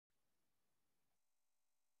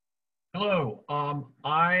Hello.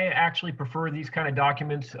 I actually prefer these kind of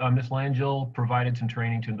documents. Ms. Langell provided some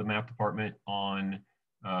training to the math department on,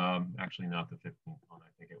 actually not the 15th one.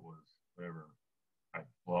 I think it was whatever. I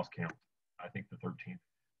lost count. I think the 13th.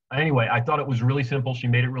 Anyway, I thought it was really simple. She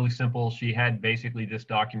made it really simple. She had basically this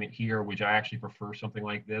document here, which I actually prefer something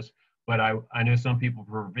like this. But I know some people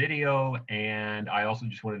prefer video, and I also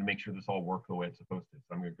just wanted to make sure this all worked the way it's supposed to.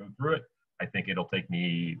 So I'm going to go through it. I think it'll take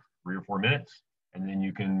me 3 or 4 minutes, and then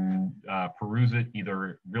you can peruse it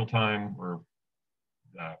either real time or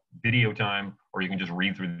video time, or you can just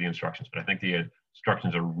read through the instructions. But I think the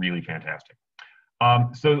instructions are really fantastic.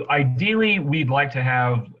 So ideally, we'd like to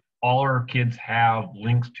have all our kids have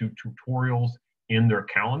links to tutorials in their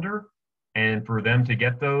calendar. And for them to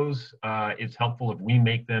get those, it's helpful if we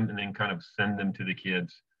make them and then kind of send them to the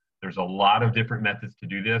kids. There's a lot of different methods to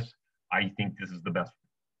do this. I think this is the best.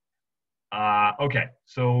 Okay,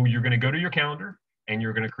 so you're going to go to your calendar and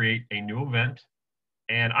you're going to create a new event.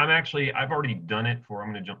 And I've already done it for,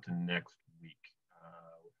 I'm going to jump to next week.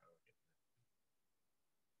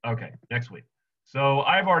 Okay, next week. So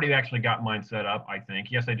I've already actually got mine set up, I think.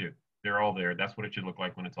 Yes, I do. They're all there. That's what it should look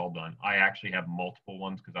like when it's all done. I actually have multiple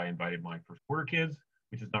ones because I invited my first quarter kids,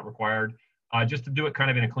 which is not required. Just to do it kind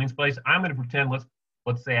of in a clean space, I'm going to pretend,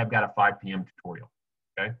 let's say I've got a 5 p.m. tutorial.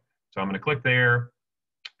 Okay, so I'm going to click there.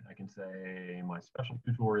 I can say my special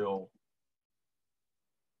tutorial.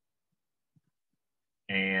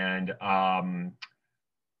 And I'm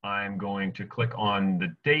going to click on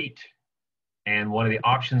the date. And one of the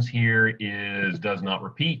options here is does not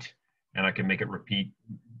repeat. And I can make it repeat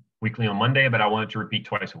weekly on Monday, but I want it to repeat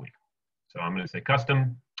twice a week. So I'm going to say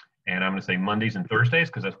custom, and I'm going to say Mondays and Thursdays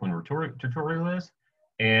because that's when tutorial is.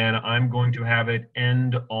 And I'm going to have it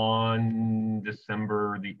end on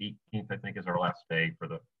December the 18th, I think is our last day for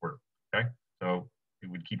the quarter. Okay, so it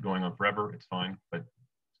would keep going on forever. It's fine, but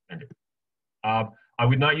end it. I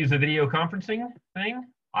would not use a video conferencing thing.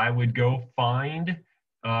 I would go find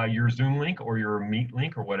your Zoom link or your Meet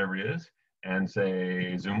link or whatever it is and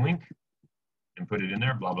say Zoom link and put it in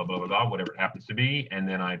there, blah, blah, blah, blah, blah, whatever it happens to be. And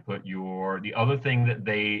then I put the other thing that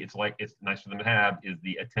it's nice for them to have is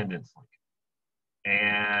the attendance link.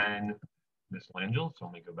 And Miss Langell, so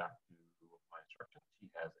let me go back to my instructions. She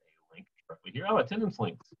has a link directly here. Oh, attendance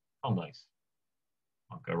links. Oh, nice.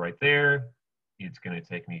 I'll go right there. It's going to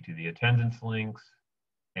take me to the attendance links.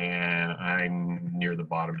 And I'm near the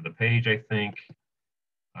bottom of the page, I think.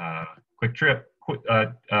 Quick trip,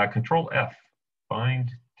 Control F,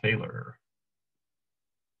 find Taylor.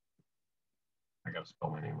 I got to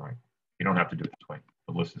spell my name right. You don't have to do it this way.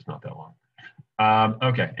 The list is not that long.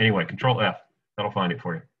 Okay, anyway, Control F. That'll find it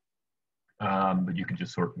for you. But you can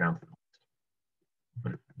just sort down through the list.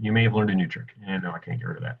 But you may have learned a new trick. And no, I can't get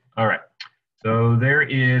rid of that. All right. So there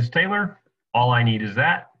is Taylor. All I need is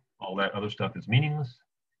that. All that other stuff is meaningless.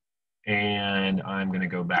 And I'm going to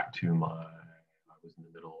go back to I was in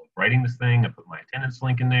the middle of writing this thing. I put my attendance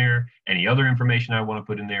link in there, any other information I want to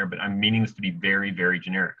put in there, but I'm meaning this to be very, very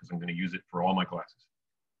generic because I'm going to use it for all my classes.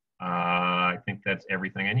 I think that's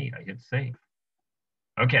everything I need. I hit save.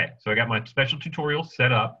 Okay, so I got my special tutorial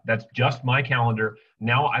set up. That's just my calendar.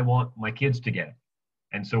 Now I want my kids to get it.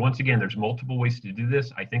 And so once again, there's multiple ways to do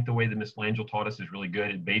this. I think the way that Ms. Langell taught us is really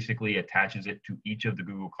good. It basically attaches it to each of the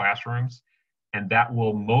Google Classrooms, and that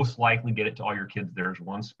will most likely get it to all your kids. There's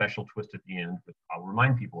one special twist at the end, which I'll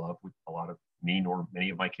remind people of, which a lot of me nor many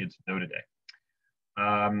of my kids know today.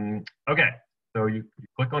 Okay, so you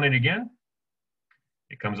click on it again.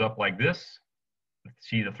 It comes up like this.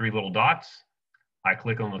 See the 3 little dots? I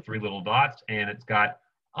click on the 3 little dots, and it's got,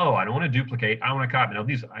 oh, I don't want to duplicate. I want to copy. Now,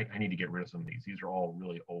 these, I need to get rid of some of these. These are all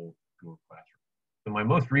really old Google Classroom. So my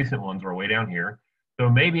most recent ones are way down here. So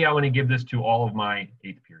maybe I want to give this to all of my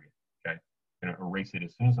 8th period. Okay, I'm going to erase it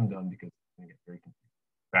as soon as I'm done because it's going to get very confusing.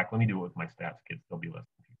 In fact, let me do it with my stats kids. They'll be less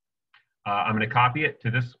confused. I'm going to copy it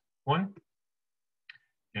to this one,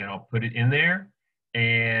 and I'll put it in there.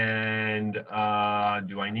 And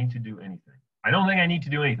do I need to do anything? I don't think I need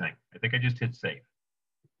to do anything. I think I just hit save.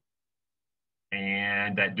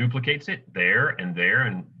 And that duplicates it there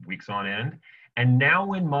and weeks on end. And now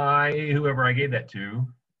when whoever I gave that to,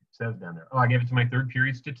 it says down there, oh, I gave it to my 3rd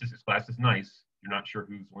period statistics class. It's nice. You're not sure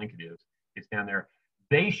whose link it is. It's down there.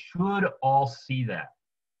 They should all see that.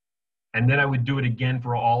 And then I would do it again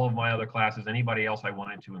for all of my other classes, anybody else I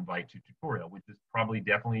wanted to invite to tutorial, which is probably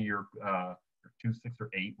definitely your 2, 6, or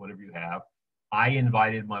 8, whatever you have. I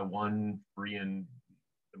invited my 1, 3, and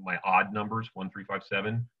my odd numbers, 1, 3, 5,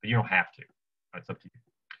 7, but you don't have to. That's up to you.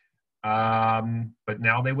 But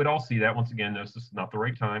now they would all see that. Once again, notice this is not the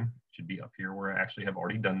right time. It should be up here where I actually have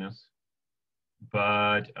already done this.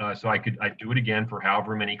 but so I'd do it again for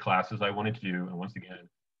however many classes I wanted to do. And once again,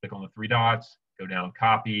 click on the three dots, go down,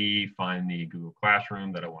 copy, find the Google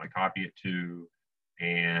Classroom that I want to copy it to,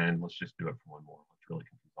 and let's just do it for one more. Let's really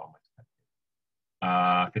confuse all my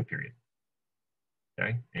stuff. Fifth period.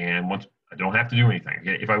 Okay, and once I don't have to do anything.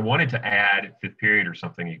 Okay? If I wanted to add fifth period or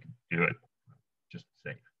something, you can do it. Just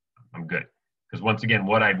safe. I'm good. Because once again,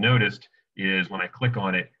 what I've noticed is when I click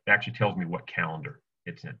on it, it actually tells me what calendar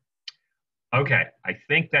it's in. Okay, I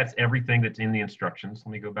think that's everything that's in the instructions.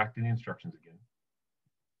 Let me go back to the instructions again.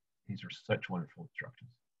 These are such wonderful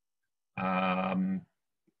instructions.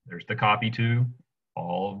 There's the copy to.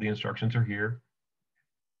 All of the instructions are here.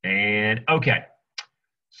 And okay,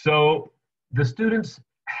 so the students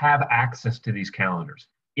have access to these calendars.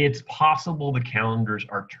 It's possible the calendars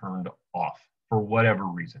are turned off for whatever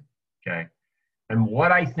reason, okay? And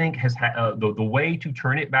what I think has the way to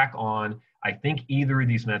turn it back on, I think either of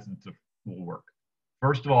these methods will work.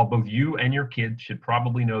 First of all, both you and your kids should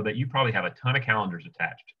probably know that you probably have a ton of calendars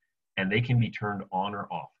attached, and they can be turned on or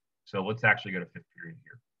off. So let's actually go to fifth period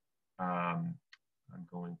here. I'm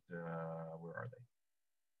going to, where are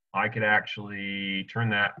they? I could actually turn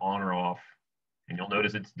that on or off, and you'll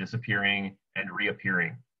notice it's disappearing and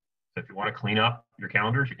reappearing. So if you want to clean up your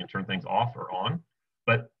calendars, you can turn things off or on.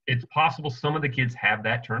 But it's possible some of the kids have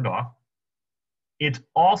that turned off. It's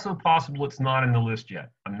also possible it's not in the list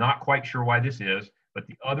yet. I'm not quite sure why this is, but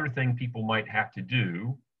the other thing people might have to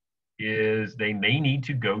do is they may need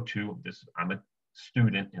to go to this. I'm a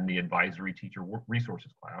student in the advisory teacher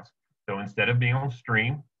resources class. So instead of being on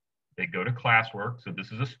stream, they go to classwork. So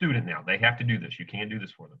this is a student now. They have to do this. You can't do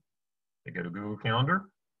this for them. They go to Google Calendar.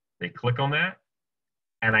 They click on that.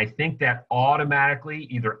 And I think that automatically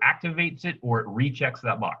either activates it or it rechecks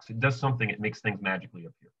that box. It does something. It makes things magically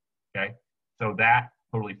appear. Okay. So that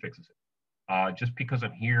totally fixes it. Just because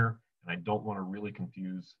I'm here and I don't want to really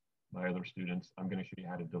confuse my other students, I'm going to show you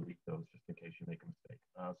how to delete those just in case you make a mistake.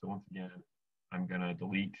 So once again, I'm going to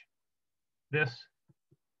delete this.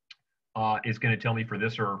 It's going to tell me for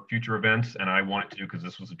this or future events, and I want it to because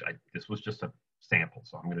this was just a sample.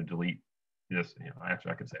 So I'm going to delete this. You know,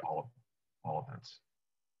 actually, I could say all events.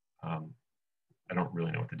 I don't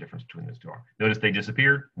really know what the difference between those two are. Notice they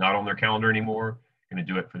disappeared, not on their calendar anymore. Going to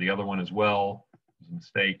do it for the other one as well. It was a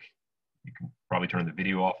mistake. You can probably turn the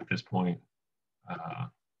video off at this point.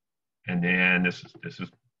 And then this is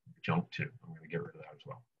junk too. I'm going to get rid of that as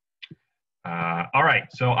well. All right,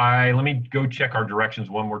 so let me go check our directions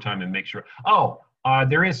one more time and make sure. Oh,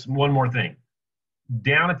 there is one more thing.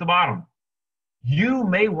 Down at the bottom, you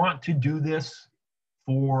may want to do this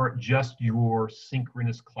for just your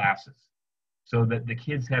synchronous classes so that the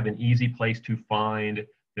kids have an easy place to find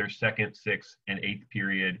their second, sixth, and eighth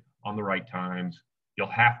period on the right times. You'll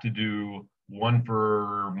have to do one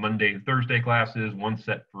for Monday and Thursday classes, one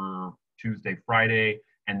set for Tuesday, Friday,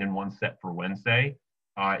 and then one set for Wednesday.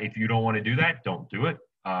 If you don't want to do that, don't do it.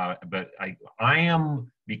 But I am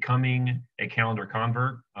becoming a calendar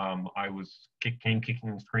convert. I came kicking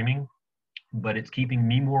and screaming, but it's keeping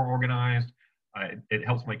me more organized. It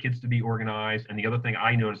helps my kids to be organized. And the other thing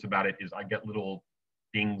I notice about it is I get little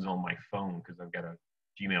dings on my phone because I've got a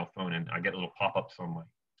Gmail phone, and I get little pop-ups on my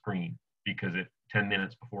screen because 10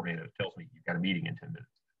 minutes beforehand it tells me you've got a meeting in 10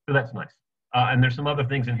 minutes. So that's nice. And there's some other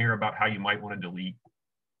things in here about how you might want to delete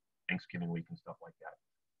Thanksgiving week and stuff like that.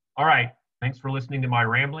 All right. Thanks for listening to my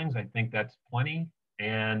ramblings. I think that's plenty.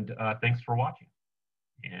 And thanks for watching.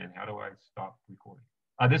 And how do I stop recording?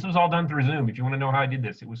 This was all done through Zoom. If you want to know how I did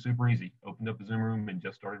this, it was super easy. Opened up a Zoom room and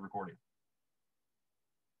just started recording.